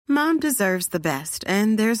Mom deserves the best,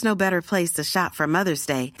 and there's no better place to shop for Mother's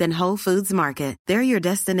Day than Whole Foods Market. They're your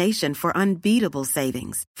destination for unbeatable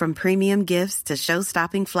savings, from premium gifts to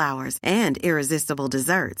show-stopping flowers and irresistible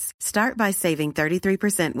desserts. Start by saving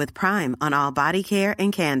 33% with Prime on all body care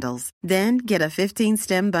and candles. Then get a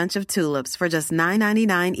 15-stem bunch of tulips for just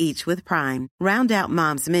 $9.99 each with Prime. Round out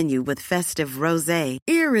Mom's menu with festive rosé,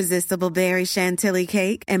 irresistible berry chantilly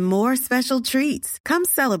cake, and more special treats. Come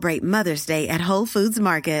celebrate Mother's Day at Whole Foods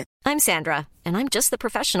Market. I'm Sandra, and I'm just the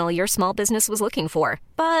professional your small business was looking for.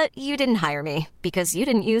 But you didn't hire me because you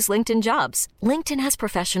didn't use LinkedIn Jobs. LinkedIn has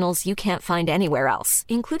professionals you can't find anywhere else,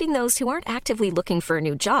 including those who aren't actively looking for a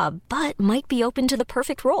new job, but might be open to the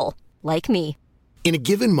perfect role, like me. In a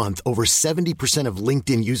given month, over 70% of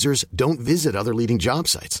LinkedIn users don't visit other leading job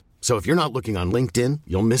sites. So if you're not looking on LinkedIn,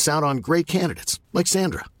 you'll miss out on great candidates like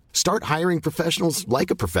Sandra. Start hiring professionals like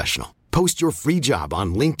a professional. Post your free job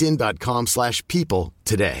on linkedin.com/people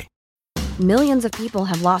today. Millions of people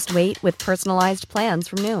have lost weight with personalized plans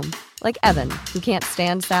from Noom. Like Evan, who can't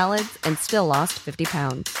stand salads and still lost 50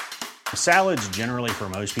 pounds. Salads generally for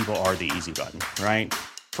most people are the easy button, right?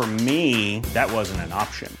 For me, that wasn't an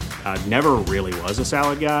option. I never really was a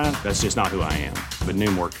salad guy. That's just not who I am. But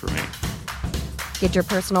Noom worked for me. Get your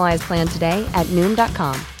personalized plan today at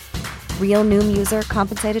Noom.com. Real Noom user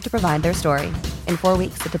compensated to provide their story. In 4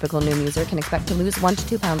 weeks, the typical Noom user can expect to lose 1 to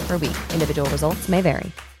 2 pounds per week. Individual results may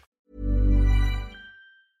vary.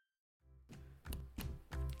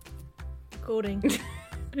 Recording.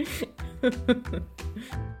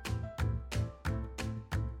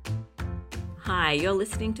 Hi, you're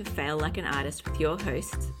listening to Fail Like an Artist with your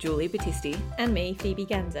hosts, Julie Battisti And me, Phoebe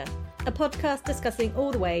Ganza, a podcast discussing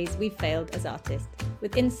all the ways we've failed as artists,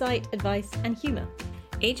 with insight, advice, and humour.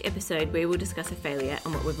 Each episode, we will discuss a failure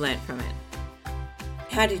and what we've learnt from it.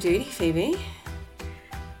 Howdy doody, Phoebe.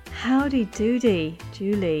 Howdy doody,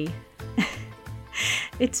 Julie.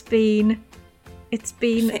 It's been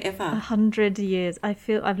forever. 100 years. I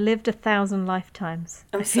feel I've lived 1,000 lifetimes.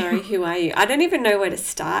 I'm sorry, who are you? I don't even know where to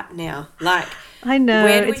start now. Like, I know,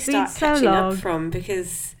 where do we it's start been so catching long. up from?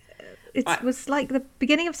 Because it was like the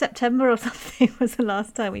beginning of September or something was the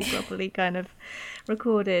last time we properly kind of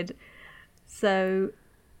recorded. So,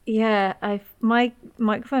 yeah, my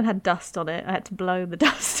microphone had dust on it. I had to blow the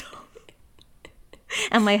dust off.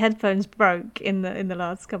 And my headphones broke in the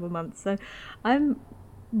last couple of months. So I'm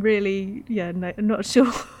really, I'm not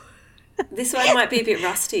sure. This one might be a bit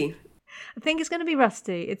rusty. I think it's going to be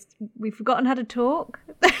rusty. We've forgotten how to talk.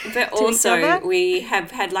 But also, we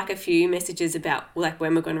have had like a few messages about like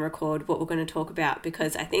when we're going to record, what we're going to talk about,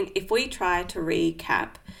 because I think if we try to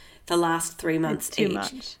recap the last 3 months it's too each,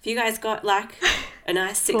 much. if you guys got like a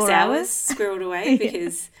nice 6 4 hours squirreled away,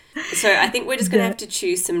 because so I think we're just going to have to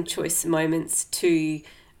choose some choice moments to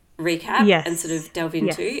recap and sort of delve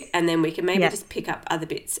into, and then we can maybe just pick up other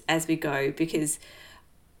bits as we go, because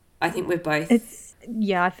I think we're both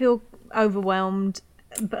I feel overwhelmed,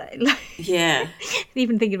 but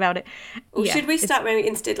even thinking about it. Well, should we start maybe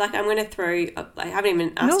instead, like I'm going to throw, I haven't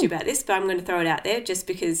even asked you about this, but I'm going to throw it out there just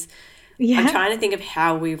because I'm trying to think of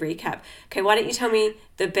how we recap. Okay, why don't you tell me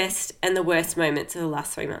the best and the worst moments of the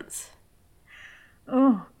last 3 months?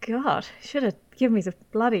 Oh God, should have given me the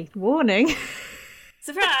bloody warning.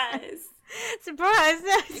 Surprise! Surprise!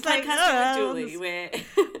 It's like with Julie, where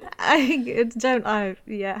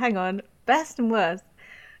hang on. Best and worst.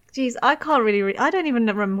 Jeez, I can't really. I don't even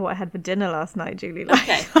remember what I had for dinner last night, Julie. Like,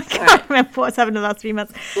 okay, I can't remember what's happened in the last 3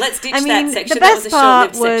 months. Let's ditch that section. The That best was a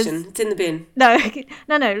short-lived part section. It's in the bin. No.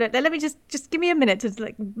 Let me just give me a minute to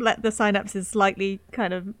like let the synapses slightly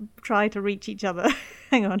kind of try to reach each other.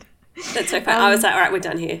 Hang on. That's so fun. I was like, all right, we're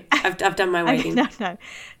done here. I've done my waiting. No.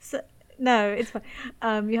 So, no, it's fine.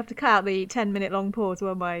 You have to cut out the 10-minute long pause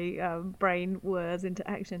where my brain whirs into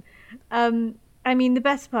action. The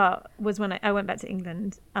best part was when I went back to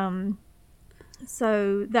England.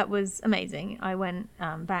 So that was amazing. I went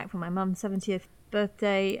back for my mum's 70th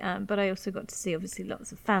birthday, but I also got to see obviously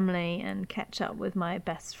lots of family and catch up with my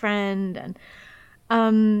best friend and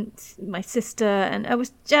my sister, and it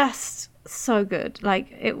was just so good.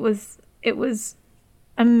 Like it was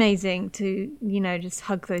amazing to just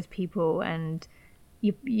hug those people and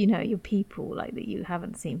your people like that you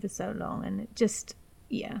haven't seen for so long, and it just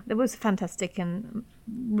it was fantastic and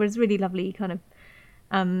was really lovely kind of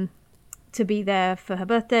to be there for her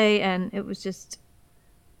birthday, and it was just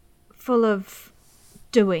full of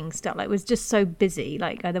doing stuff. Like it was just so busy.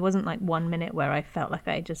 Like there wasn't like 1 minute where I felt like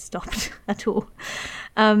I just stopped at all.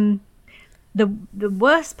 The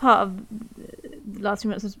worst part of the last 2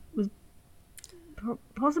 months was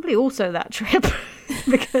possibly also that trip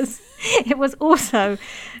because it was also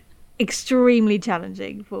extremely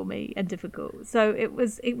challenging for me and difficult. So it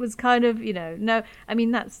was kind of, no, I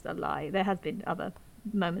mean, that's a lie. There has been other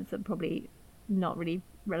moments that are probably not really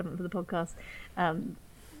relevant for the podcast.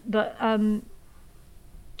 But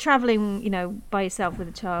traveling, by yourself with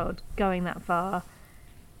a child, going that far,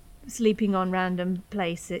 sleeping on random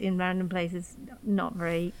places, not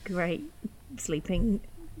very great sleeping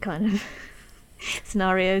kind of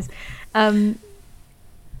scenarios.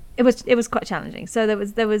 It was quite challenging. So it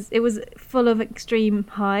was full of extreme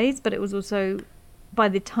highs, but it was also, by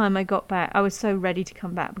the time I got back, I was so ready to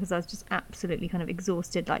come back because I was just absolutely kind of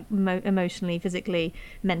exhausted, like emotionally, physically,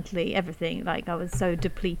 mentally, everything. Like I was so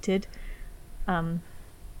depleted. I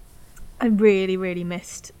really, really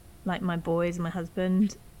missed like my boys and my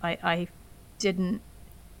husband. I didn't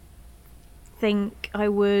think I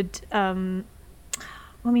would. I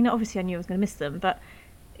mean, obviously I knew I was going to miss them, but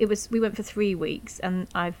we went for 3 weeks, and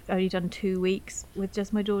I've only done 2 weeks with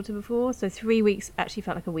just my daughter before. So 3 weeks actually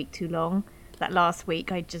felt like a week too long. That last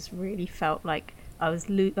week, I just really felt like I was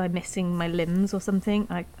missing my limbs or something.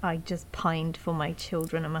 I just pined for my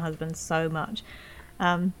children and my husband so much.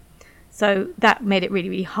 So that made it really,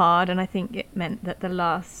 really hard, and I think it meant that the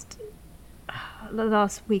last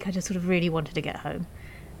week I just sort of really wanted to get home.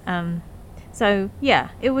 So yeah,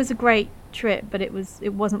 it was a great trip, but it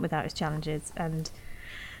wasn't without its challenges, and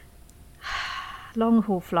long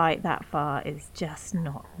haul flight that far is just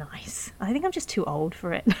not nice. I think I'm just too old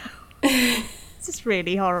for it now. It's just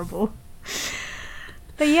really horrible.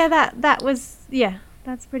 But yeah,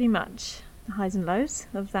 that's pretty much the highs and lows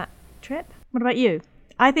of that trip. What about you?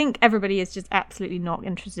 I think everybody is just absolutely not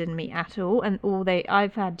interested in me at all, and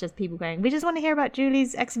I've had just people going, we just want to hear about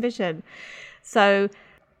Julie's exhibition. So,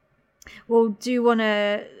 well, do you want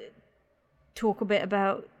to talk a bit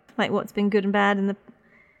about like what's been good and bad in the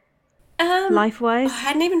life-wise? I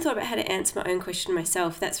hadn't even thought about how to answer my own question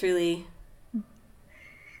myself. That's really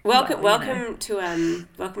welcome to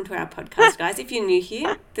our podcast, guys. If you're new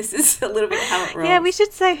here, this is a little bit how it rolls. Yeah, we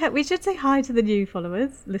should say hi to the new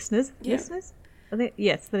listeners. Yeah. Listeners.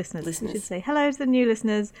 Yes, the listeners. We should say hello to the new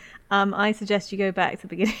listeners. I suggest you go back to the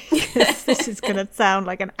beginning because this is going to sound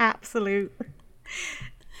like an absolute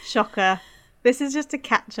shocker. This is just a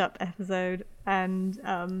catch-up episode, and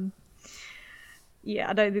I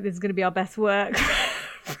don't think this is going to be our best work,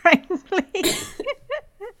 frankly.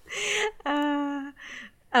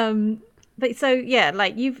 But so yeah,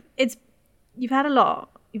 like you've had a lot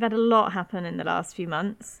happen in the last few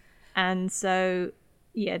months, and so.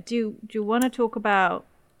 Yeah, do you want to talk about?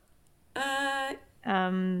 Yeah,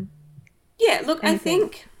 look, anything? I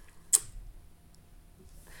think.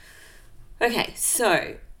 Okay,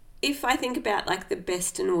 so if I think about like the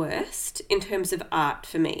best and worst in terms of art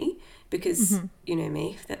for me, because you know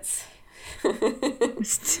me, that's cut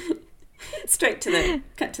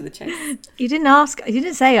to the chase. You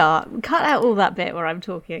didn't say art. Cut out all that bit where I'm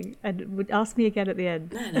talking and would ask me again at the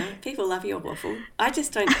end. No, people love your waffle. I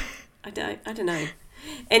just don't. I don't know.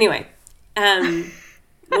 Anyway,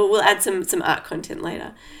 we'll add some art content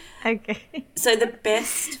later. Okay. So the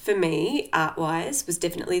best for me, art-wise, was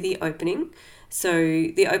definitely the opening. So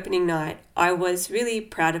the opening night, I was really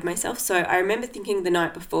proud of myself. So I remember thinking the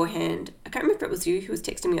night beforehand, I can't remember if it was you who was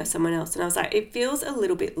texting me or someone else, and I was like, it feels a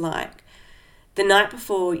little bit like the night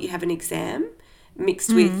before you have an exam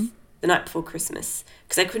mixed with the night before Christmas.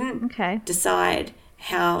 Because I couldn't decide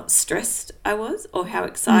how stressed I was or how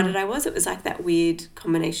excited I was. It was like that weird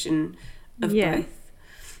combination of both.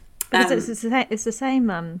 But it's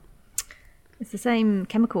the same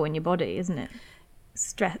chemical in your body, isn't it?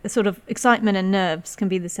 Stress, sort of excitement and nerves can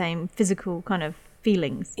be the same physical kind of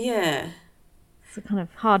feelings. Yeah. It's kind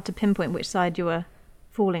of hard to pinpoint which side you were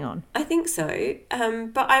falling on. I think so.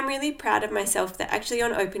 But I'm really proud of myself that actually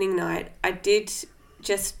on opening night I did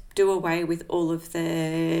just do away with all of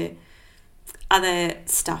the other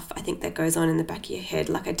stuff I think that goes on in the back of your head.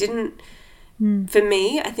 Like I didn't, for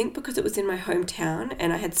me, I think because it was in my hometown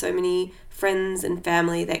and I had so many friends and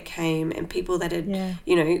family that came and people that had,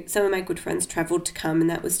 some of my good friends travelled to come, and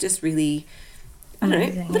that was just really, a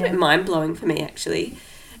little bit mind-blowing for me actually.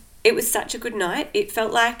 It was such a good night. It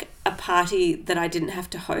felt like a party that I didn't have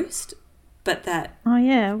to host, but that... Oh,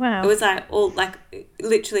 yeah, wow. It was it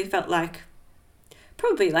literally felt like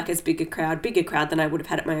probably like as bigger crowd than I would have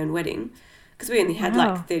had at my own wedding. Because we only had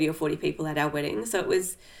like 30 or 40 people at our wedding. So it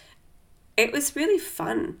was really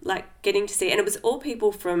fun, like getting to see. And it was all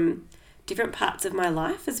people from different parts of my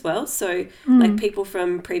life as well. So like people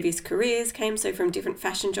from previous careers came, so from different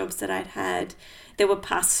fashion jobs that I'd had. There were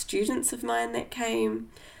past students of mine that came.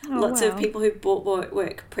 Lots of people who bought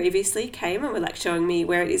work previously came and were like showing me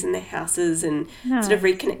where it is in their houses and sort of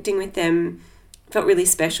reconnecting with them felt really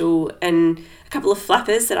special, and a couple of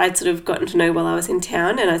flappers that I'd sort of gotten to know while I was in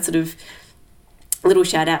town, and I sort of, a little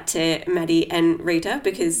shout out to Maddie and Rita,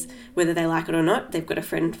 because whether they like it or not, they've got a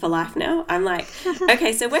friend for life now. I'm like,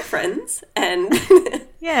 okay, so we're friends, and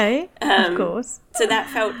yay, of course. So that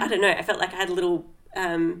felt, I don't know, I felt like I had a little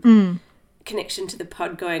connection to the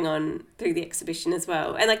pod going on through the exhibition as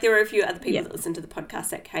well. And like there were a few other people that listened to the podcast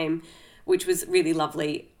that came, which was really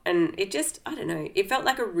lovely. And it just, I don't know, it felt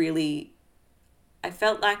like I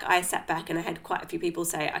felt like I sat back and I had quite a few people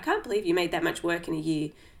say, I can't believe you made that much work in a year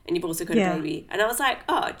and you've also got a baby. And I was like,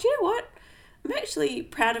 oh, do you know what? I'm actually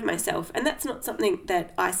proud of myself. And that's not something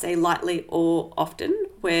that I say lightly or often,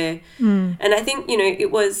 and I think, you know,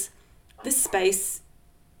 it was, the space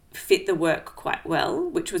fit the work quite well,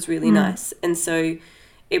 which was really nice. And so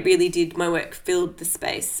it really did, my work filled the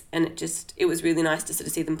space, and it was really nice to sort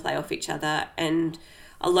of see them play off each other. And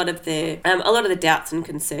a lot of the doubts and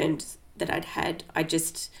concerns that I'd had, I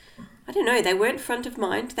don't know, they weren't front of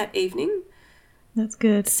mind that evening. That's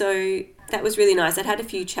good. So that was really nice. I'd had a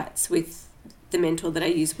few chats with the mentor that I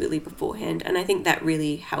used, Willie, beforehand, and I think that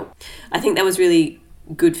really helped. I think that was really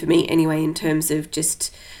good for me anyway, in terms of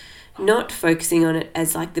just not focusing on it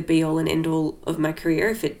as like the be all and end all of my career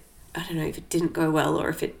if it didn't go well, or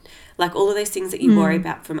if it, like all of those things that you worry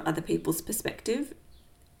about from other people's perspective,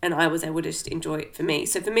 and I was able to just enjoy it for me.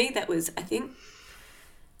 So for me, that was, I think,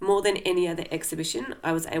 more than any other exhibition,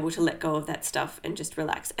 I was able to let go of that stuff and just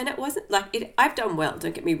relax. And it wasn't like I've done well,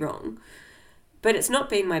 don't get me wrong, but it's not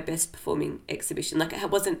been my best performing exhibition. Like it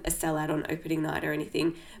wasn't a sellout on opening night or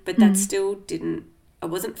anything, but that still I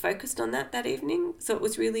wasn't focused on that evening. So it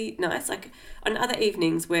was really nice. Like on other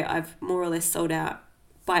evenings where I've more or less sold out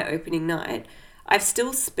by opening night, I've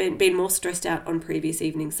still been more stressed out on previous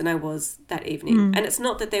evenings than I was that evening. And it's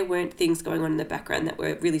not that there weren't things going on in the background that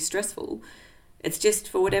were really stressful. It's just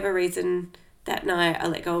for whatever reason that night I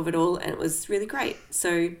let go of it all, and it was really great.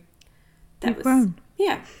 So that was grown.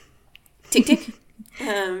 Yeah. Tick tick.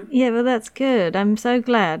 Yeah, well, that's good. I'm so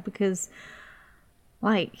glad, because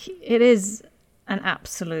like it is an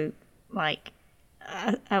absolute like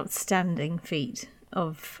outstanding feat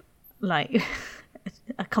of like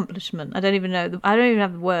accomplishment. I don't even have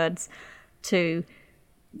the words to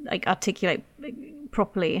like articulate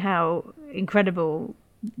properly how incredible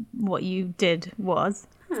what you did was.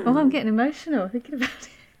 Oh, I'm getting emotional thinking about it.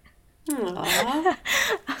 Aww.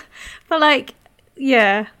 But like,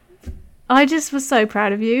 yeah, I just was so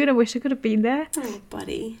proud of you, and I wish I could have been there. Oh,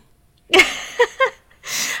 buddy.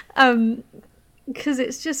 Because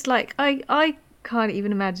it's just like I can't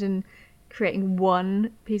even imagine creating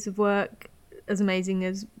one piece of work as amazing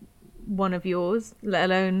as one of yours, let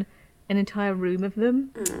alone an entire room of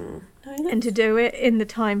them. And to do it in the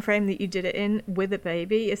time frame that you did it in with a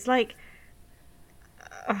baby, it's like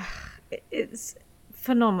it's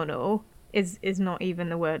phenomenal. Is not even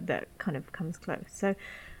the word that kind of comes close. So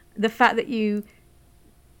the fact that you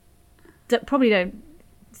probably don't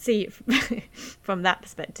see it from that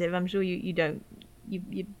perspective, I'm sure you don't,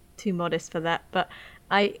 you're too modest for that, but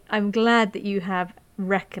I'm glad that you have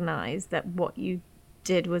recognized that what you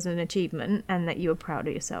did was an achievement and that you were proud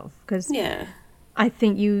of yourself, because I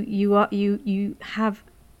think you have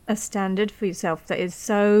a standard for yourself that is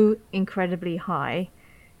so incredibly high,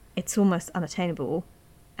 it's almost unattainable.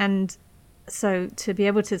 And so to be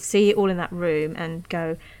able to see it all in that room and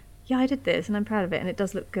go, yeah, I did this and I'm proud of it and it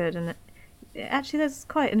does look good, and actually that's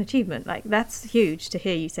quite an achievement. Like that's huge to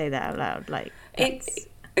hear you say that out loud. Like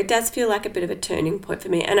it does feel like a bit of a turning point for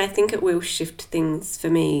me, and I think it will shift things for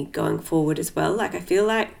me going forward as well. Like I feel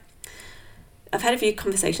like I've had a few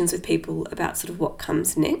conversations with people about sort of what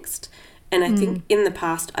comes next, and I think in the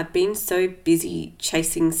past I've been so busy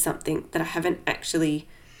chasing something that I haven't actually,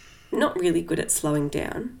 not really good at slowing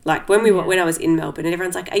down. Like when I was in Melbourne and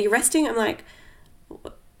everyone's like, are you resting? I'm like,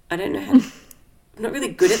 I don't know how to, I'm not really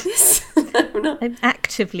good at this. I'm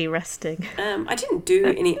actively resting. I didn't do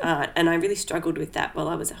any art, and I really struggled with that while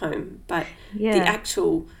I was at home. But the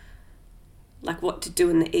actual, like what to do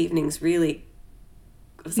in the evenings really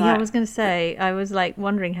was I was going to say, I was like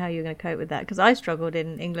wondering how you were going to cope with that, because I struggled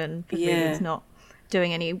in England for years not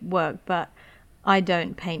doing any work, but I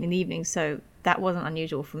don't paint in the evenings, so that wasn't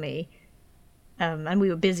unusual for me. And we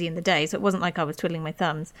were busy in the day, so it wasn't like I was twiddling my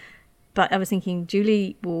thumbs. But I was thinking,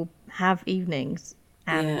 Julie will have evenings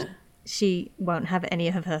and she won't have any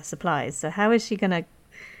of her supplies. So what's she going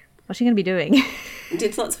to be doing?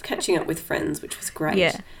 Did lots of catching up with friends, which was great.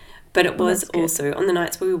 Yeah. But it was also on the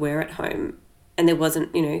nights where we were at home and there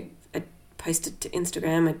wasn't, I posted to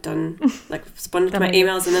Instagram, I'd done, like, responded to my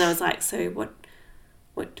emails, and then I was like, so what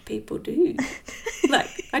what do people do? Like,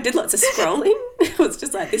 I did lots of scrolling. It was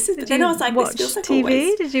just like, this is... But then I was like, this feels like TV?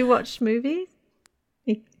 always... Did you watch movies?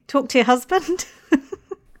 You talk to your husband?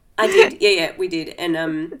 I did. Yeah, we did.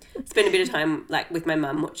 And spent a bit of time, like, with my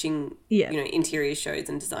mum watching, you know, interior shows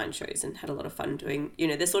and design shows, and had a lot of fun doing, you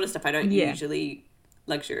know, the sort of stuff I don't usually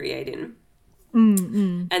luxuriate in.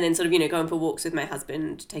 And then sort of, you know, going for walks with my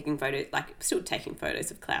husband, taking photos, like, still taking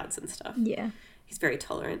photos of clouds and stuff. Yeah. He's very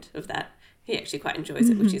tolerant of that. He actually quite enjoys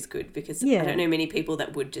it, which is good, because I don't know many people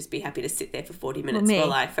that would just be happy to sit there for 40 minutes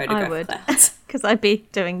while I photograph clouds. Because I'd be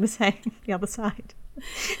doing the same the other side.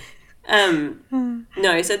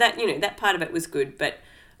 No, so that, you know, that part of it was good, but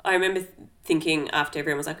I remember thinking after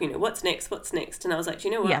everyone was like, you know, what's next? And I was like, you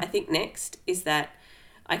know what? I think next is that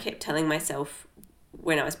I kept telling myself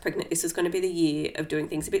when I was pregnant, this was going to be the year of doing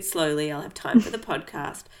things a bit slowly. I'll have time for the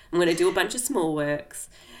podcast. I'm going to do a bunch of small works.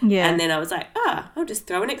 Yeah. And then I was like, I'll just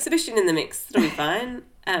throw an exhibition in the mix. It'll be fine.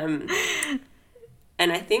 And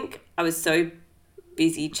I think I was so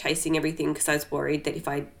busy chasing everything because I was worried that if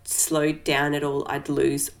I slowed down at all, I'd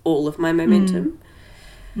lose all of my momentum.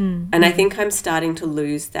 And I think I'm starting to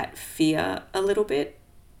lose that fear a little bit.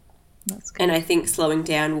 That's good. And I think slowing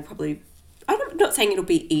down will probably... I'm not saying it'll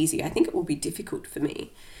be easy. I think it will be difficult for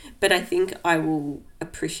me. But I think I will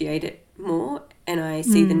appreciate it more, and I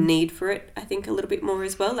see the need for it, I think, a little bit more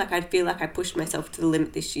as well. Like, I feel like I pushed myself to the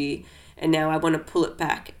limit this year, and now I want to pull it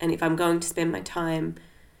back. And if I'm going to spend my time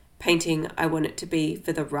painting, I want it to be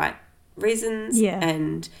for the right reasons,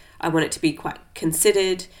 and I want it to be quite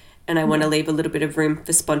considered, and I want to leave a little bit of room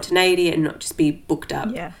for spontaneity and not just be booked up.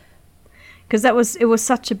 Yeah. Because it was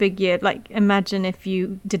such a big year. Like, imagine if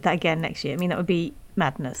you did that again next year. I mean, that would be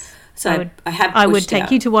madness. So I would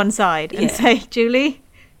take you to one side and say, Julie,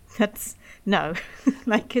 that's no.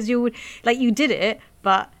 Like, because you would, like, you did it,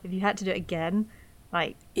 but if you had to do it again,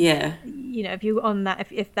 like, you know, if you on that,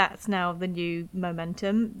 if that's now the new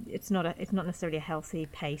momentum, it's not necessarily a healthy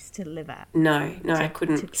pace to live at. No, I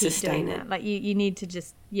couldn't sustain it. Like, you need to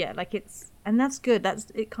just, like, it's, and that's good. That's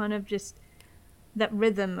it. Kind of just that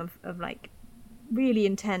rhythm of like really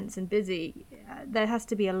intense and busy. There has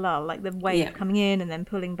to be a lull, like the wave coming in and then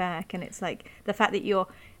pulling back, and it's like the fact that you're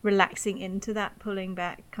relaxing into that pulling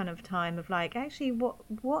back kind of time of like, actually, what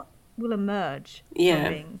will emerge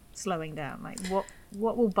from slowing down? Like,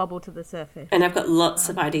 what will bubble to the surface? And I've got lots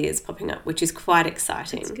of ideas popping up, which is quite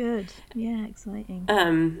exciting. It's good. Yeah, exciting.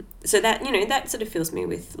 So that, you know, that sort of fills me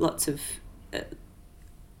with lots of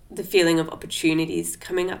the feeling of opportunities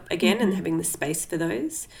coming up again and having the space for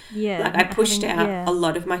those. Yeah. Like, I pushed out a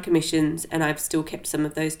lot of my commissions, and I've still kept some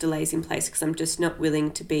of those delays in place because I'm just not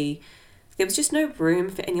willing to be... There was just no room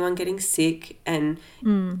for anyone getting sick. And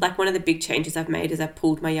like, one of the big changes I've made is I've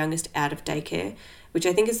pulled my youngest out of daycare, which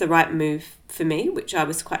I think is the right move for me, which I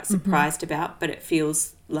was quite surprised about. But it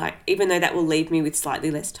feels like, even though that will leave me with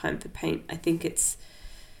slightly less time for paint, I think it's...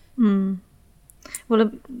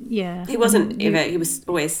 Well, he wasn't ever. He was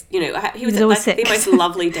always, you know, he was at like the most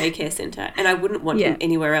lovely daycare centre, and I wouldn't want him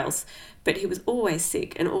anywhere else. But he was always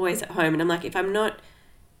sick and always at home, and I'm like, if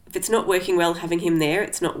it's not working well having him there,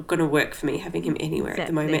 it's not going to work for me having him anywhere at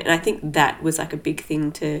the moment. And I think that was like a big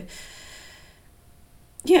thing to,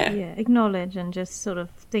 acknowledge and just sort of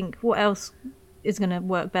think what else is going to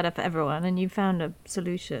work better for everyone. And you found a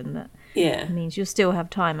solution that means you'll still have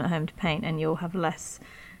time at home to paint, and you'll have less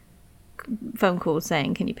phone calls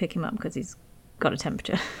saying, can you pick him up because he's got a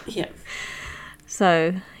temperature.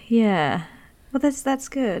 So well, that's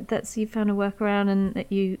good. That's, you found a workaround, and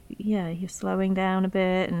that you're slowing down a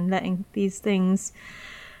bit and letting these things.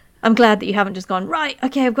 I'm glad that you haven't just gone, right,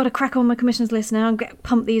 okay, I've got to crack on my commissions list now and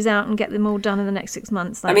pump these out and get them all done in the next 6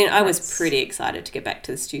 months. Like, I mean, I was pretty excited to get back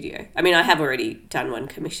to the studio. I mean, I have already done one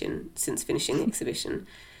commission since finishing the exhibition.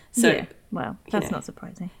 So, well, that's not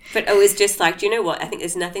surprising. But it was just like, do you know what? I think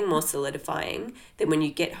there's nothing more solidifying than when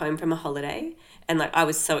you get home from a holiday, and like, I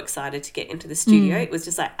was so excited to get into the studio. It was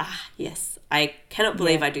just like, yes, I cannot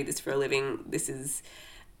believe I do this for a living. This is,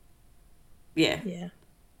 it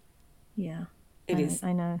is.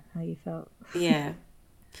 I know how you felt. Yeah.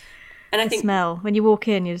 And I think smell when you walk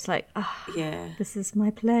in, you're just like, this is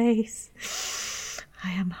my place.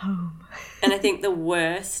 I am home. And I think the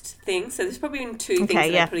worst thing, so there's probably been two things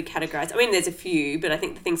that I probably categorised. I mean, there's a few, but I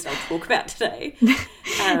think the things that I'll talk about today.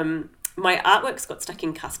 My artworks got stuck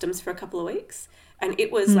in customs for a couple of weeks, and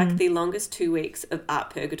it was like the longest 2 weeks of art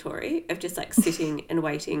purgatory, of just like sitting and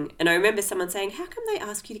waiting. And I remember someone saying, how come they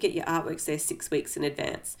ask you to get your artworks there 6 weeks in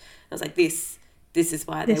advance? I was like, this is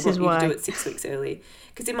why they want you to do it 6 weeks early.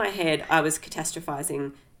 Because in my head, I was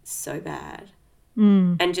catastrophizing so bad.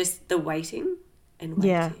 And just the waiting and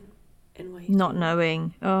waiting and waiting. Not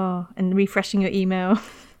knowing. Oh, and refreshing your email.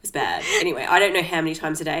 It was bad. Anyway, I don't know how many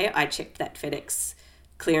times a day I checked that FedEx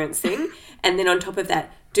clearance thing. And then on top of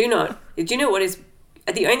that, do you know what is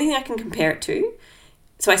the only thing I can compare it to?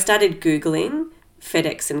 So I started Googling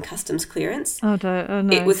FedEx and customs clearance. Oh no.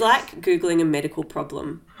 It was like Googling a medical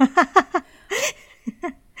problem.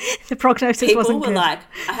 The prognosis People wasn't were good. like,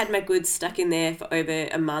 I had my goods stuck in there for over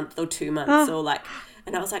a month or 2 months or like,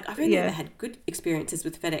 and I was like, I've really never had good experiences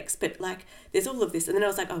with FedEx, but like there's all of this. And then I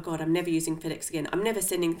was like, oh God, I'm never using FedEx again. I'm never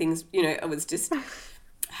sending things, I was just,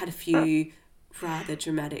 had a few rather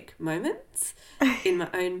dramatic moments in my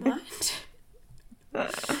own mind.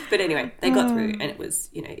 But anyway, they got through and it was,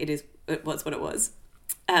 it was what it was.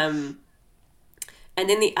 And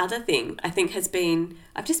then the other thing I think has been,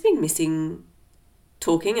 I've just been missing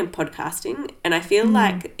talking and podcasting, and I feel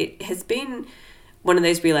like it has been one of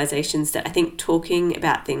those realizations that I think talking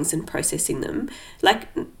about things and processing them, like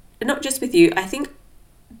not just with you, I think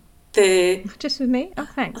just with me? Oh,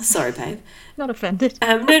 thanks. Oh, sorry, babe. Not offended.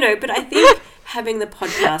 No, but I think having the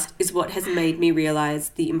podcast is what has made me realize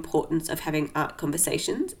the importance of having art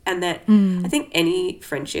conversations, and that I think any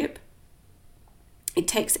friendship, it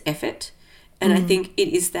takes effort. And I think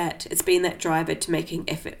it's been that driver to making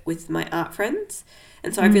effort with my art friends.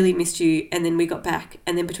 And so I really missed you. And then we got back.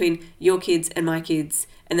 And then between your kids and my kids,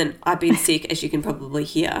 and then I've been sick, as you can probably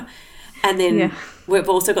hear. And then we've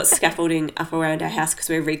also got scaffolding up around our house because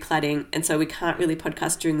we're recladding. And so we can't really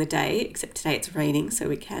podcast during the day, except today it's raining, so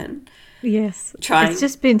we can. Yes. It's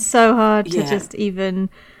just been so hard to just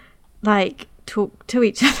even, like, talk to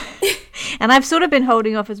each other. And I've sort of been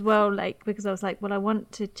holding off as well, like, because I was like, well, I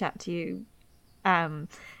want to chat to you and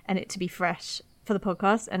it to be fresh for the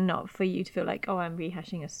podcast and not for you to feel like, oh, I'm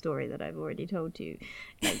rehashing a story that I've already told you.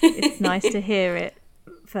 Like, it's nice to hear it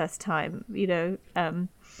first time, but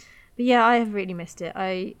yeah, I have really missed it.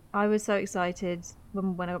 I was so excited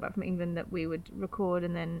when I got back from England that we would record,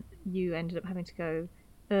 and then you ended up having to go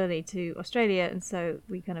early to Australia, and so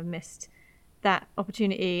we kind of missed that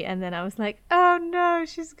opportunity. And then I was like, oh no,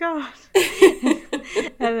 she's gone.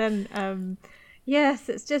 And then yes,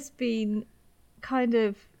 it's just been kind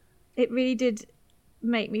of, it really did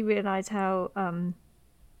make me realize how I don't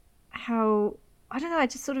know, I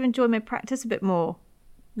just sort of enjoy my practice a bit more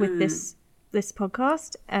with this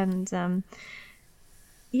podcast. And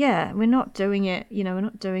we're not doing it, we're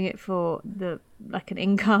not doing it for the like an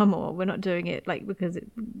income, or we're not doing it like because it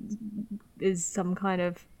is some kind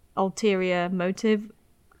of ulterior motive.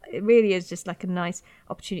 It really is just like a nice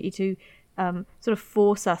opportunity to sort of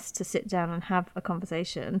force us to sit down and have a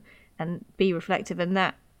conversation and be reflective, and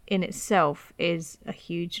that in itself is a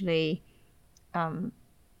hugely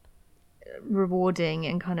rewarding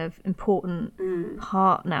and kind of important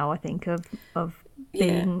part now, I think, of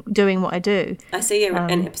doing what I do. I see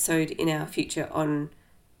an episode in our future on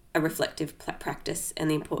a reflective practice and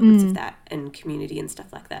the importance of that and community and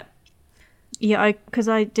stuff like that. Yeah, because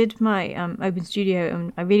I did my open studio,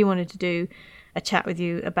 and I really wanted to do a chat with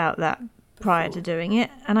you about that prior to doing it,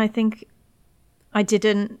 and I think I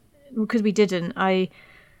didn't, because we didn't. I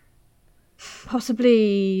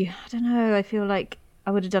don't know, I feel like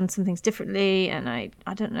I would have done some things differently, and I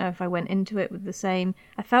don't know if I went into it with the same.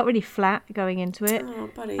 I felt really flat going into it. Oh,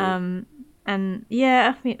 buddy. And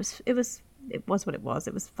yeah, I mean, it was what it was.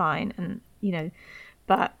 It was fine, and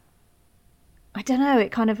but I don't know.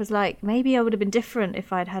 It kind of was like, maybe I would have been different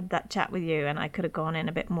if I'd had that chat with you, and I could have gone in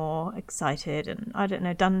a bit more excited, and I don't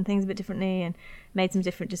know, done things a bit differently, and made some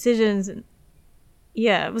different decisions. And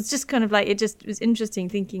yeah, it was just kind of like, it was interesting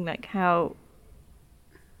thinking like how,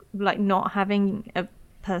 like, not having a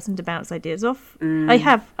person to bounce ideas off. I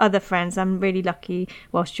have other friends. I'm really lucky.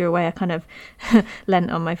 Whilst you're away, I kind of lent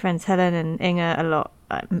on my friends Helen and Inge a lot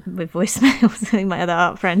with voicemails. My other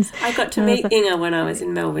art friends. I got to meet Inge when I was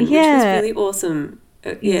in Melbourne, which was really awesome.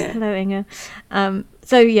 Yes, hello, Inge.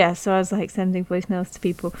 So I was like sending voicemails to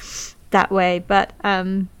people that way. But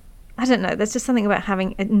I don't know. There's just something about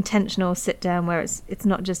having an intentional sit down where it's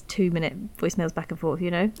not just 2-minute voicemails back and forth.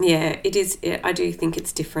 Yeah, it is. I do think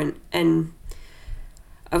it's different. And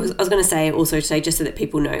I was going to say also today, just so that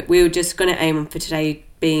people know, we were just going to aim for today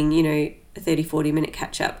being, a 30-40 minute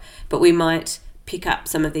catch up, but we might pick up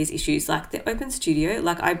some of these issues like the open studio.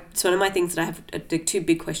 It's one of my things that I have the 2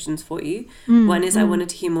 big questions for you. One is I wanted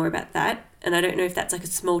to hear more about that, and I don't know if that's like a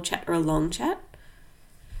small chat or a long chat.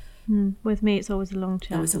 With me, it's always a long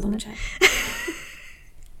chat. Always a long chat.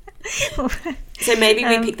 So maybe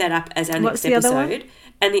we pick that up as our next episode.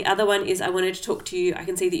 And the other one is I wanted to talk to you. I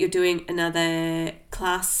can see that you're doing another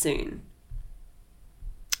class soon.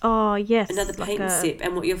 Oh, yes. Another paint and sip,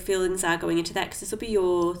 and what your feelings are going into that, because this will be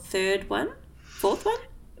your 4th one?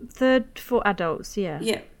 third for adults, yeah.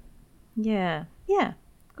 Yeah. Yeah.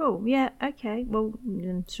 Cool. Yeah, okay. Well,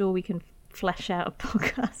 I'm sure we can flesh out a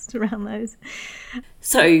podcast around those.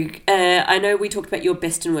 So, I know we talked about your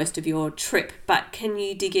best and worst of your trip, but can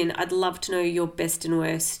you dig in? I'd love to know your best and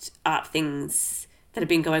worst art things that have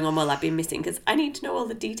been going on while I've been missing, because I need to know all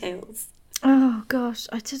the details. Oh, gosh.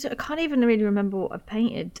 I can't even really remember what I've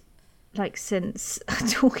painted, like, since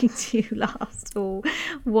talking to you last, or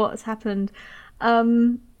what's happened.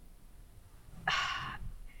 I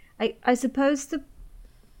suppose the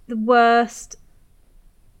worst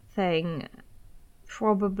thing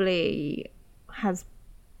probably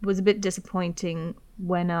was a bit disappointing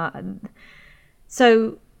when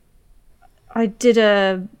so I did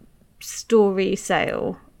a story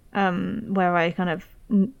sale where I kind of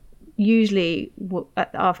usually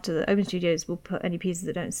after the open studios will put any pieces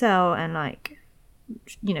that don't sell and, like,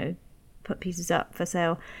 you know, put pieces up for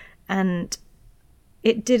sale, and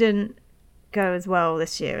it didn't go as well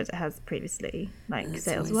this year as it has previously, like,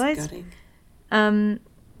 sales wise.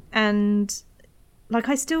 And like,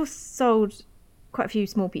 I still sold quite a few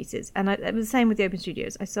small pieces, and it was the same with the open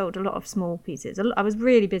studios. I sold a lot of small pieces. I was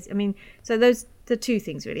really busy. I mean, so those the two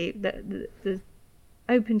things really, the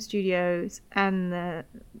open studios and the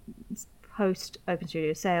post open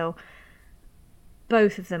studio sale,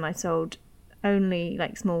 both of them I sold only,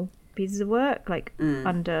 like, small pieces of work, like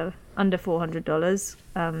under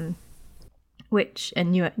 $400, which,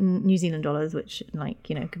 and New Zealand dollars, which, like,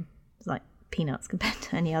 you know, like peanuts compared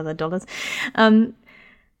to any other dollars.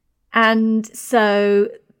 And so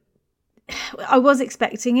I was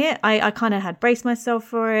expecting it. I kind of had braced myself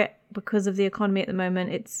for it because of the economy at the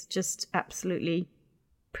moment. It's just absolutely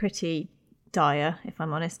pretty dire, if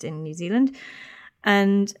I'm honest, in New Zealand.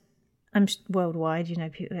 And I'm worldwide, you know,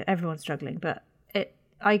 everyone's struggling. But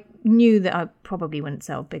I knew that I probably wouldn't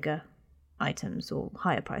sell bigger items or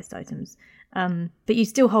higher priced items. But you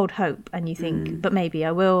still hold hope, and you think, but maybe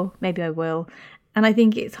I will. And I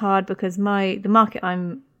think it's hard because the market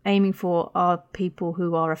I'm aiming for are people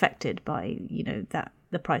who are affected by, you know,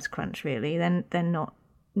 the price crunch, really. Then they're not,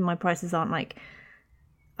 my prices aren't like,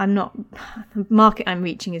 the market I'm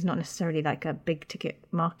reaching is not necessarily like a big ticket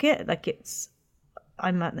market. Like,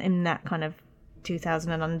 I'm in that kind of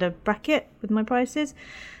 2,000 and under bracket with my prices.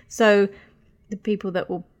 So the people that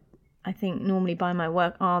will, I think, normally buy my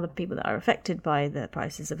work are the people that are affected by the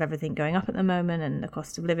prices of everything going up at the moment, and the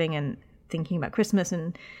cost of living, and thinking about Christmas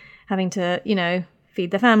and having to, you know, feed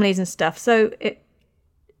their families and stuff. So it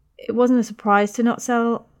wasn't a surprise to not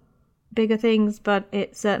sell bigger things, but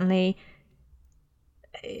it certainly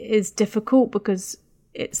is difficult because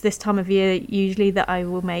it's this time of year usually that I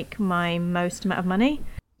will make my most amount of money.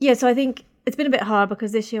 Yeah, so I think it's been a bit hard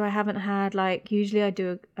because this year I haven't had, like, usually I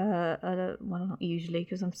do well, not usually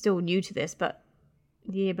because I'm still new to this, but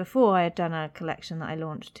the year before I had done a collection that I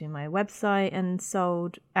launched to my website and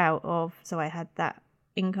sold out of, so I had that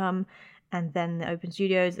income, and then the open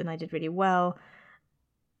studios, and I did really well.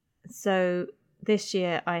 So this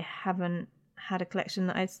year I haven't had a collection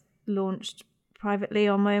that I launched privately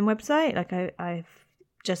on my own website. Like, I've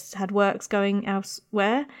just had works going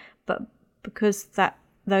elsewhere, but because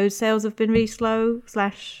those sales have been really slow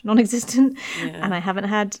 / non-existent, and I haven't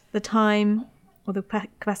had the time or the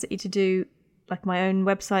capacity to do, like, my own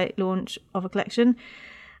website launch of a collection,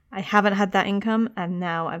 I haven't had that income, and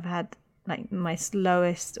now I've had, like, my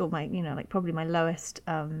slowest, or my, you know, like, probably my lowest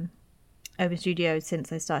open studio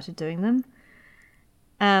since I started doing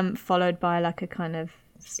them, followed by, like, a kind of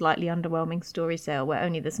slightly underwhelming story sale where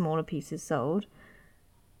only the smaller pieces sold.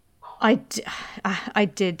 I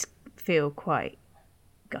did feel quite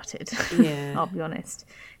gutted, I'll be honest,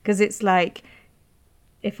 because it's like,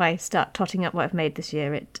 if I start totting up what I've made this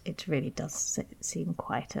year, it really does seem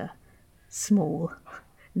quite a small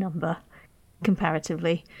number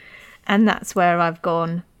comparatively. And that's where I've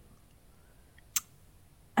gone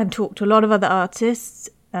and talked to a lot of other artists,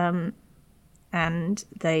 and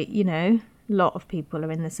they, you know, a lot of people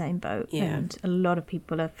are in the same boat, and a lot of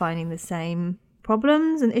people are finding the same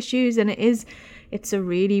problems and issues, and it's a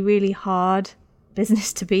really, really hard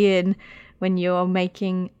business to be in when you're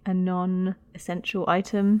making a non-essential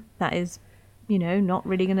item that is, you know, not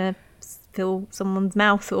really going to fill someone's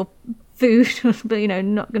mouth or food, but, you know,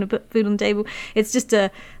 not going to put food on the table. It's just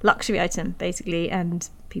a luxury item, basically, and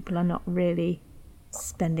people are not really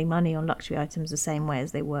spending money on luxury items the same way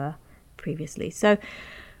as they were previously. So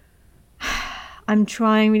I'm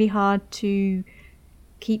trying really hard to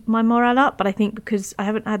keep my morale up, but I think because I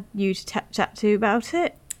haven't had you to chat to about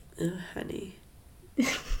it. Oh, honey.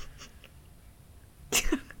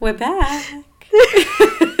 We're back.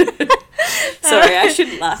 Sorry, I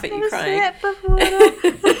shouldn't laugh at you crying.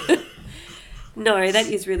 No, that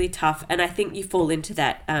is really tough. And I think you fall into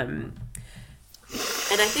that. And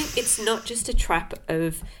I think it's not just a trap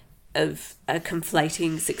of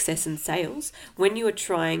conflating success and sales. When you are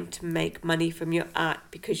trying to make money from your art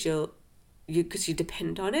because you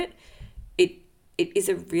depend on it, it is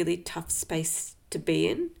a really tough space to be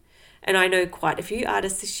in. And I know quite a few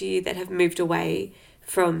artists this year that have moved away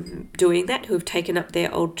from doing that, who have taken up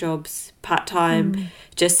their old jobs part-time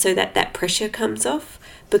just so that pressure comes off,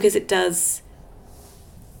 because it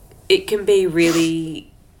can be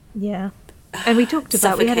really and we talked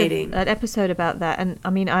about, we had suffocating. an episode about that, and I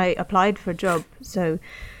mean, I applied for a job, so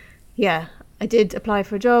I did apply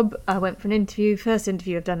for a job. I went for an interview, first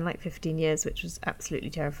interview I've done in like 15 years, which was absolutely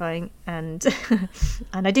terrifying, and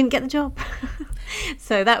and I didn't get the job.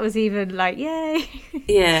 So that was even like, yay.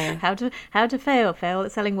 Yeah. How to fail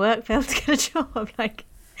at selling work, fail to get a job. Like,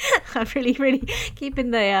 I'm really, really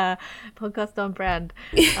keeping the podcast on brand.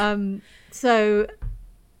 So,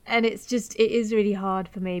 and it is really hard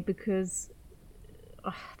for me because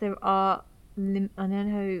there are, I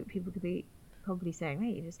know people could be probably saying,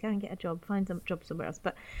 hey, just go and get a job, find some job somewhere else.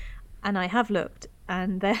 And I have looked,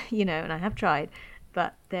 and and I have tried,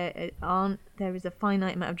 but there is a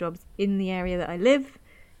finite amount of jobs in the area that I live.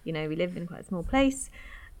 We live in quite a small place.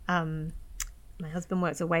 My husband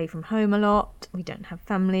works away from home a lot. We don't have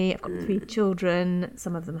family. I've got 3 children.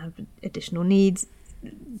 Some of them have additional needs.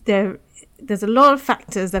 There's a lot of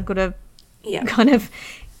factors I've got to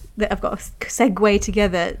that I've got to segue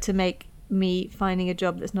together to make me finding a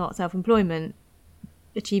job that's not self-employment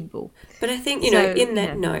achievable. But I think, in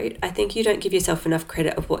that note, I think you don't give yourself enough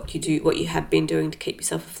credit of what you have been doing to keep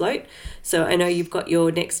yourself afloat. So I know you've got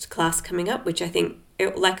your next class coming up, which I think,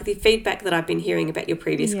 like, the feedback that I've been hearing about your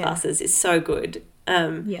previous classes is so good.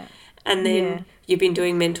 And then you've been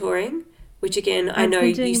doing mentoring, which again, I know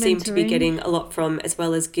you seem to be getting a lot from, as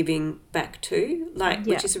well as giving back to,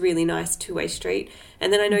 which is a really nice two-way street.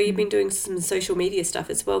 And then I know you've been doing some social media stuff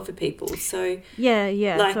as well for people. So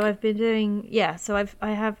so I've been doing I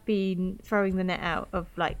have been throwing the net out of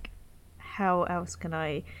like, how else can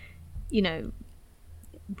I,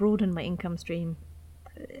 broaden my income stream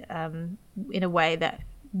in a way that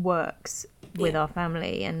works with our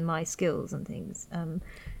family and my skills and things.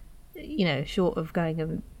 Short of going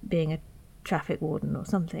and being a traffic warden or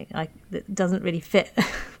something that doesn't really fit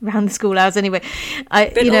around the school hours anyway.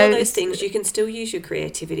 But all those things, you can still use your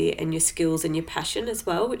creativity and your skills and your passion as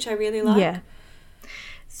well, which I really like.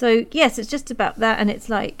 So yes, it's just about that, and it's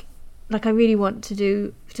like I really want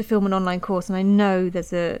to film an online course, and I know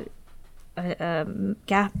there's a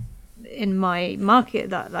gap in my market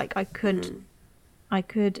that like I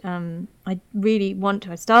really want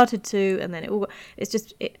to. I started to, and then it's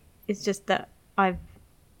just that I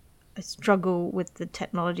struggle with the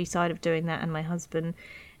technology side of doing that, and my husband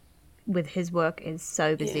with his work is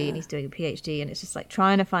so busy, and he's doing a PhD, and it's just like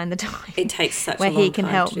trying to find the time. It takes such where a long he can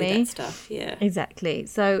time help to do me. that stuff. Yeah, exactly.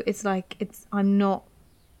 So it's like I'm not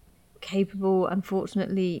capable,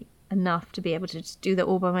 unfortunately, enough to be able to just do that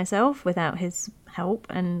all by myself without his help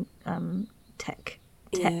and tech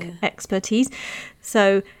expertise.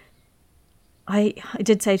 So I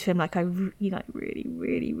did say to him, like, I really,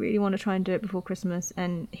 really, really want to try and do it before Christmas,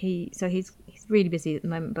 and he's really busy at the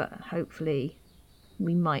moment, but hopefully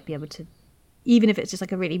we might be able to, even if it's just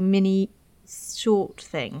like a really mini short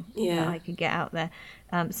thing that I could get out there,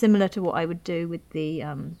 similar to what I would do with the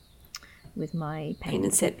with my paint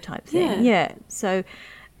and sip type thing. So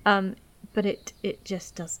but it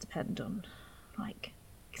just does depend on like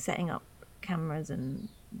setting up cameras and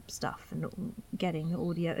stuff and getting the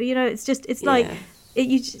audio. It's like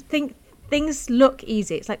you just think things look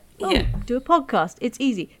easy. It's like, do a podcast. It's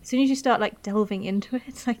easy. As soon as you start like delving into it,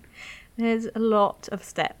 it's like there's a lot of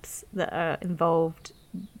steps that are involved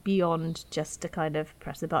beyond just to kind of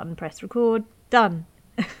press a button, press record, done,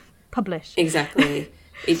 publish. Exactly.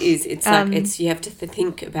 It is. It's like you have to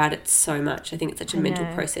think about it so much. I think it's such a mental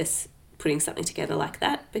process putting something together like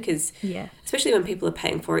that, because especially when people are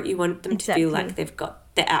paying for it, you want them to feel like they've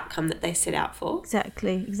got the outcome that they set out for.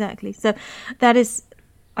 Exactly. So that is,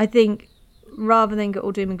 I think, rather than get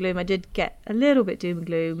all doom and gloom, I did get a little bit doom and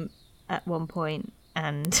gloom at one point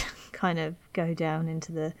and kind of go down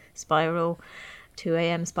into the 2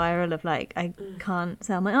 a.m. spiral of like, I can't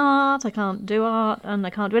sell my art, I can't do art, and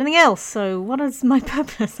I can't do anything else. So what is my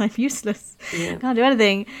purpose? I'm useless. I can't do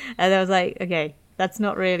anything. And I was like, okay, that's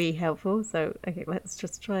not really helpful. So, okay, let's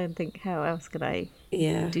just try and think, how else could I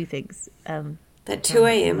do things? That 2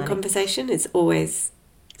 a.m. conversation is always...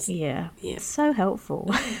 so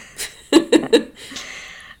helpful.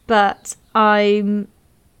 But I'm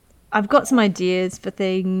I've got some ideas for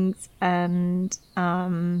things, and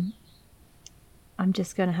I'm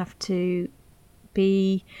just going to have to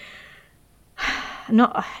be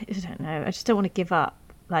not, I don't know, I just don't want to give up.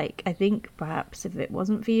 Like, I think perhaps if it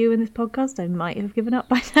wasn't for you in this podcast, I might have given up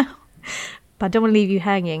by now. But I don't want to leave you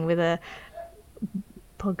hanging with a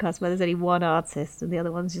podcast where there's only one artist and the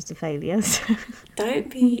other one's just a failure. So. Don't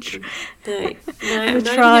be I'm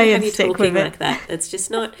not try even and have you stick talking with it. like that. That's just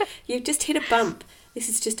not. You've just hit a bump. This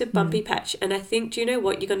is just a bumpy patch, and I think, do you know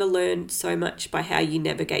what? You're going to learn so much by how you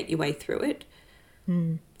navigate your way through it.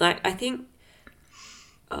 Like, I think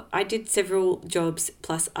I did several jobs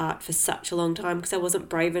plus art for such a long time because I wasn't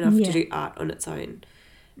brave enough to do art on its own.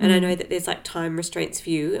 And I know that there's like time restraints for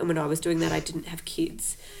you, and when I was doing that I didn't have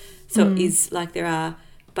kids, so it is like there are,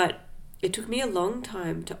 but it took me a long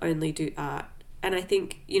time to only do art. And I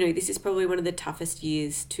think, you know, this is probably one of the toughest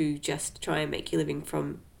years to just try and make your living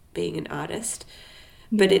from being an artist.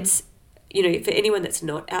 But it's, you know, for anyone that's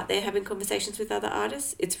not out there having conversations with other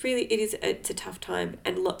artists, it's a tough time,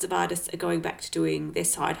 and lots of artists are going back to doing their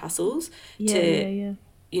side hustles you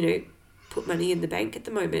know, put money in the bank at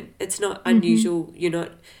the moment. It's not unusual.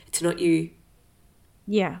 It's not you.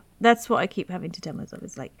 Yeah, that's what I keep having to tell myself.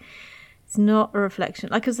 It's like, it's not a reflection.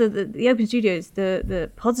 Like, because the Open Studios,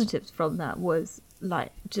 the positives from that was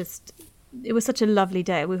like just, it was such a lovely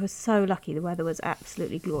day. We were so lucky. The weather was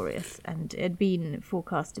absolutely glorious, and it had been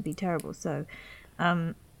forecast to be terrible. So,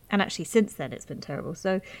 and actually since then it's been terrible.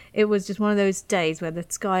 So it was just one of those days where the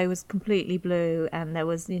sky was completely blue and there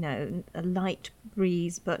was, you know, a light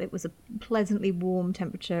breeze, but it was a pleasantly warm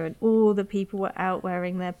temperature, and all the people were out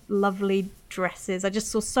wearing their lovely dresses. I just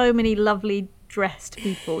saw so many lovely dressed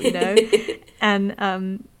people, you know,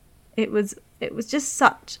 and it was just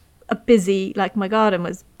such a busy, like, my garden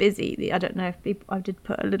was busy. I don't know if people, I did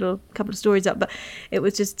put a couple of stories up, but it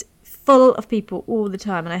was just full of people all the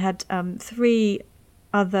time. And I had 3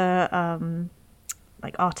 other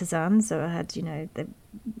like artisans, so I had, you know,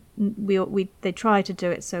 they try to do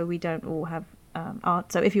it so we don't all have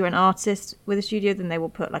art. So if you're an artist with a studio, then they will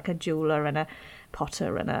put like a jeweler and a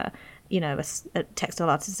potter and a, you know, a textile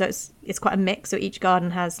artist. So it's quite a mix. So each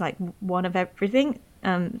garden has like one of everything,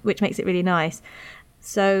 which makes it really nice.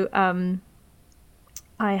 So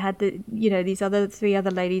I had these 3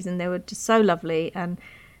 other ladies, and they were just so lovely. And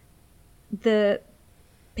the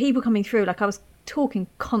people coming through, like, I was talking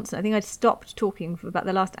constant. I think I'd stopped talking for about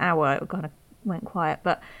the last hour. It kind of went quiet,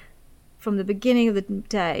 but from the beginning of the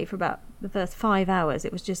day, for about the first 5 hours,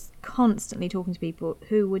 it was just constantly talking to people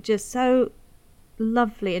who were just so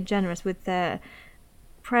lovely and generous with their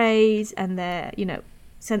praise and their, you know,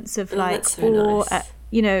 sense of like awe. Nice.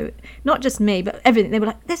 You know, not just me, but everything. They were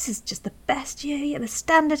like, this is just the best year. Yeah, the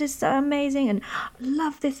standard is so amazing, and I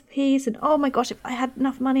love this piece, and oh my gosh, if I had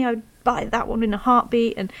enough money, I would buy that one in a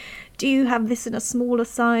heartbeat. And do you have this in a smaller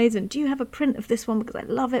size? And do you have a print of this one, because I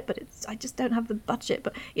love it, but I just don't have the budget.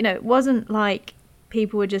 But, you know, it wasn't like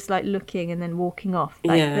people were just like looking and then walking off.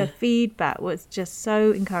 Like, the feedback was just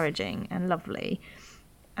so encouraging and lovely.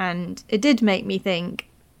 And it did make me think,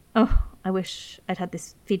 oh, I wish I'd had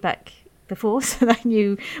this feedback before, so that I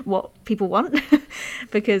knew what people want.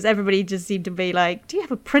 Because everybody just seemed to be like, do you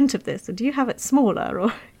have a print of this, or do you have it smaller,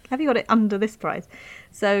 or have you got it under this price?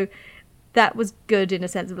 So that was good in a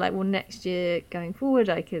sense of like, well, next year going forward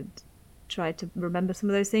I could try to remember some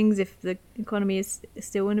of those things. If the economy is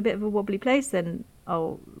still in a bit of a wobbly place, then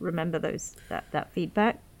I'll remember that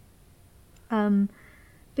feedback. But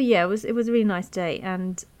yeah, it was a really nice day.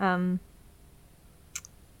 And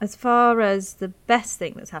as far as the best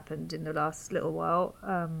thing that's happened in the last little while,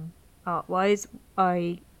 art-wise,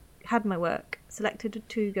 I had my work selected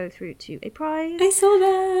to go through to a prize. I saw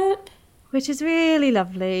that. Which is really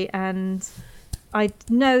lovely. And I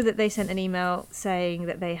know that they sent an email saying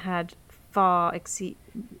that they had far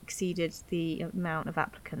exceeded the amount of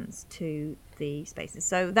applicants to the spaces.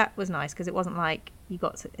 So that was nice, because it wasn't like you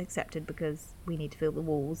got accepted because we need to fill the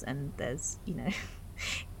walls and there's, you know...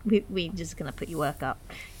 we just going to put your work up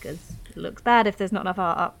because it looks bad if there's not enough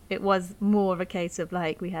art up. It was more of a case of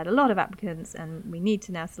like, we had a lot of applicants and we need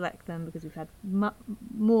to now select them because we've had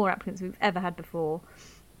more applicants than we've ever had before.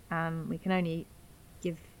 We can only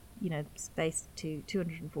give, you know, space to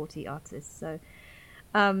 240 artists. So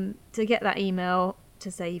to get that email to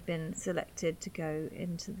say you've been selected to go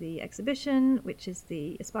into the exhibition, which is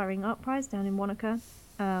the Aspiring Art Prize down in Wanaka,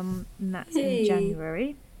 and that's in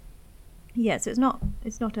January. Yeah, so it's not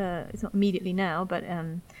immediately now, but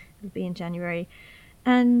it'll be in January.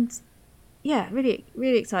 And yeah, really,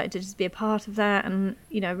 really excited to just be a part of that, and,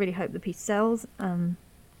 you know, really hope the piece sells.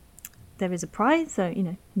 There is a prize, so, you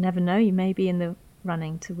know, you never know, you may be in the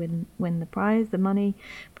running to win the prize money.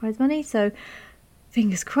 So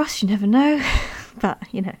fingers crossed, you never know. But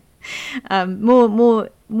more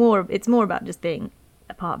it's more about just being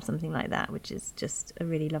a part of something like that, which is just a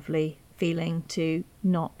really lovely feeling to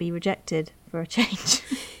not be rejected for a change.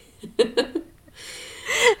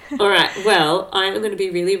 All right, well, I'm going to be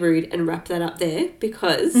really rude and wrap that up there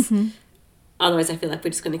because otherwise I feel like we're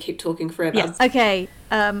just going to keep talking forever. Yes. Okay,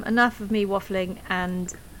 enough of me waffling.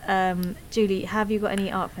 And Julie, have you got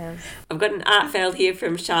any art fails? I've got an art fail here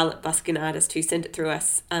from Charlotte Buskin Artist, who sent it through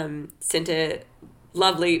us, sent a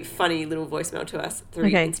lovely, funny little voicemail to us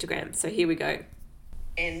through Instagram. So here we go.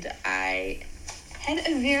 And I had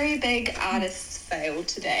a very big artist fail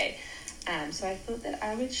today. So I thought that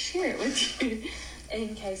I would share it with you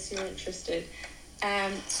in case you're interested.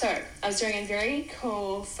 So I was doing a very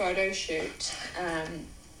cool photo shoot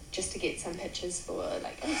just to get some pictures for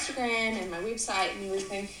like Instagram and my website and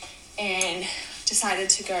everything, and decided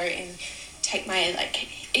to go and take my like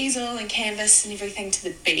easel and canvas and everything to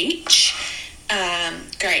the beach.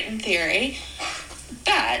 Great in theory,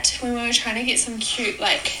 but when we were trying to get some cute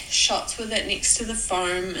like shots with it next to the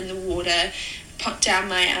foam and the water, popped down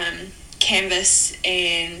my canvas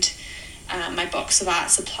and my box of art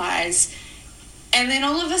supplies, and then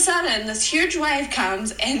all of a sudden this huge wave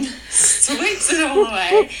comes and sweeps it all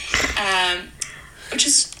away, which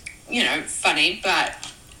is funny,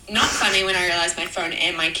 but not funny when I realised my phone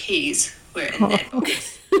and my keys were in that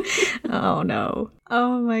box. Oh no.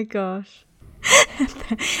 Oh my gosh.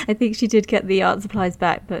 I think she did get the art supplies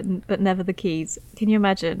back, but never the keys. Can you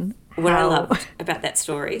imagine? What I loved about that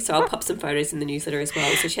story, so I'll pop some photos in the newsletter as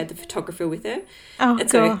well. So she had the photographer with her. Oh, and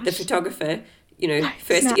so gosh. the photographer,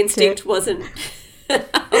 first instinct wasn't,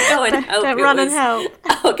 I'll go and help. Don't run and help.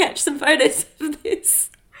 I'll catch some photos of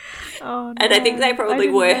this. Oh, no. And I think they probably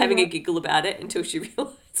were having a giggle about it until she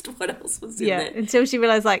realised what else was in there. Yeah, until she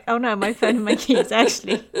realised, like, oh no, my phone and my keys,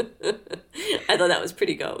 actually. I thought that was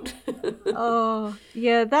pretty gold. Oh,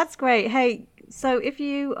 yeah, that's great. Hey, so if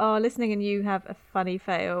you are listening and you have a funny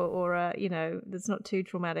fail or that's not too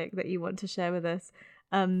traumatic that you want to share with us,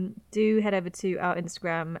 do head over to our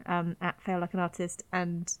Instagram at Fail Like an Artist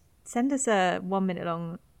and send us a 1 minute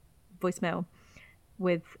long voicemail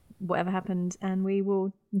with whatever happened, and we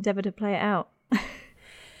will endeavour to play it out.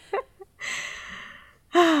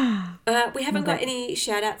 We haven't got any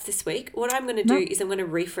shout outs this week. What I'm going to do is I'm going to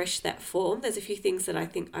refresh that form. There's a few things that I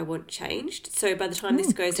think I want changed. So by the time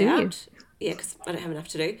this goes out, because I don't have enough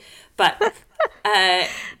to do, but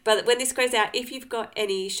when this goes out, if you've got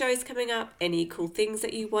any shows coming up, any cool things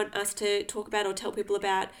that you want us to talk about or tell people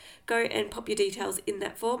about, go and pop your details in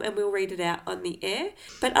that form and we'll read it out on the air.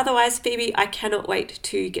 But otherwise, Phoebe, I cannot wait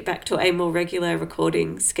to get back to a more regular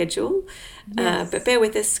recording schedule. Yes. But bear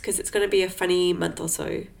with us because it's going to be a funny month or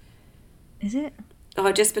so. Is it?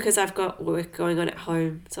 Oh, just because I've got work going on at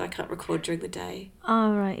home, so I can't record during the day.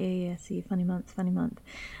 Oh, right, yeah. See, funny month. Funny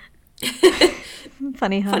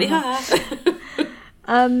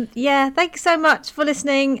yeah, thanks so much for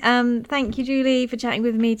listening. Thank you, Julie, for chatting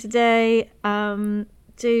with me today.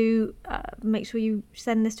 Do make sure you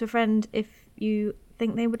send this to a friend if you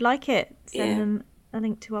think they would like it. Send them a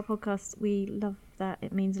link to our podcast. We love that.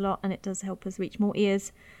 It means a lot and it does help us reach more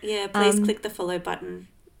ears. Yeah, please click the follow button.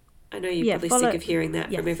 I know you're probably sick of hearing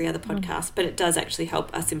that from every other podcast, but it does actually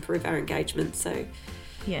help us improve our engagement. So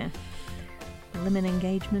yeah, limit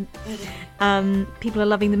engagement. People are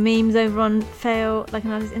loving the memes over on Fail Like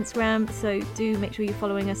an Artist Instagram, so do make sure you're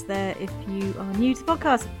following us there if you are new to the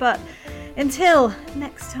podcast. But until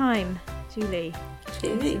next time, Julie,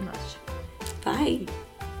 thank you so much. Bye.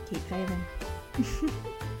 Keep failing.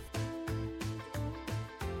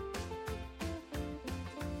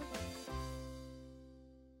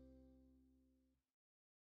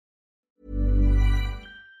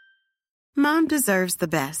 Mom deserves the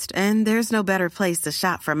best, and there's no better place to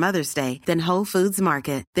shop for Mother's Day than Whole Foods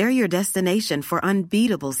Market. They're your destination for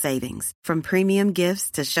unbeatable savings, from premium gifts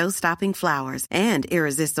to show-stopping flowers and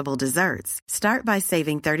irresistible desserts. Start by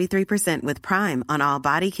saving 33% with Prime on all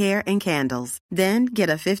body care and candles. Then get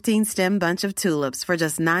a 15-stem bunch of tulips for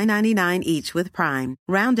just $9.99 each with Prime.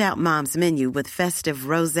 Round out Mom's menu with festive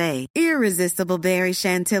rosé, irresistible berry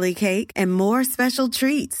chantilly cake, and more special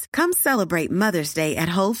treats. Come celebrate Mother's Day at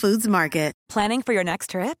Whole Foods Market. Planning for your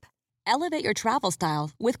next trip? Elevate your travel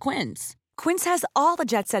style with Quince. Quince has all the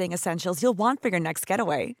jet-setting essentials you'll want for your next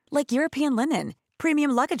getaway, like European linen,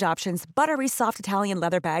 premium luggage options, buttery soft Italian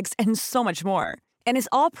leather bags, and so much more. And is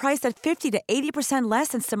all priced at 50 to 80% less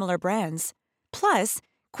than similar brands. Plus,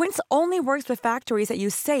 Quince only works with factories that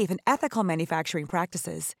use safe and ethical manufacturing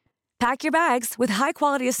practices. Pack your bags with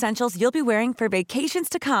high-quality essentials you'll be wearing for vacations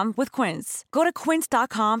to come with Quince. Go to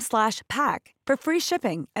quince.com/pack for free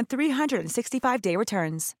shipping and 365-day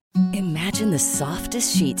returns. Imagine the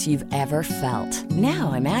softest sheets you've ever felt.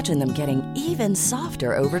 Now imagine them getting even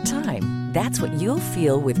softer over time. That's what you'll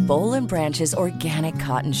feel with Boll & Branch's organic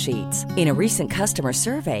cotton sheets. In a recent customer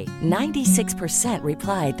survey, 96%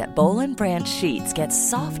 replied that Boll & Branch sheets get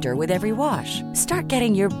softer with every wash. Start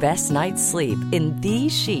getting your best night's sleep in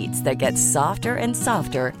these sheets that get softer and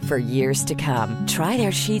softer for years to come. Try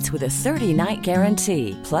their sheets with a 30-night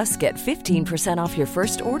guarantee. Plus, get 15% off your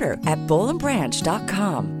first order at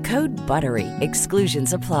bollandbranch.com. Code BUTTERY.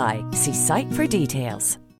 Exclusions apply. See site for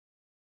details.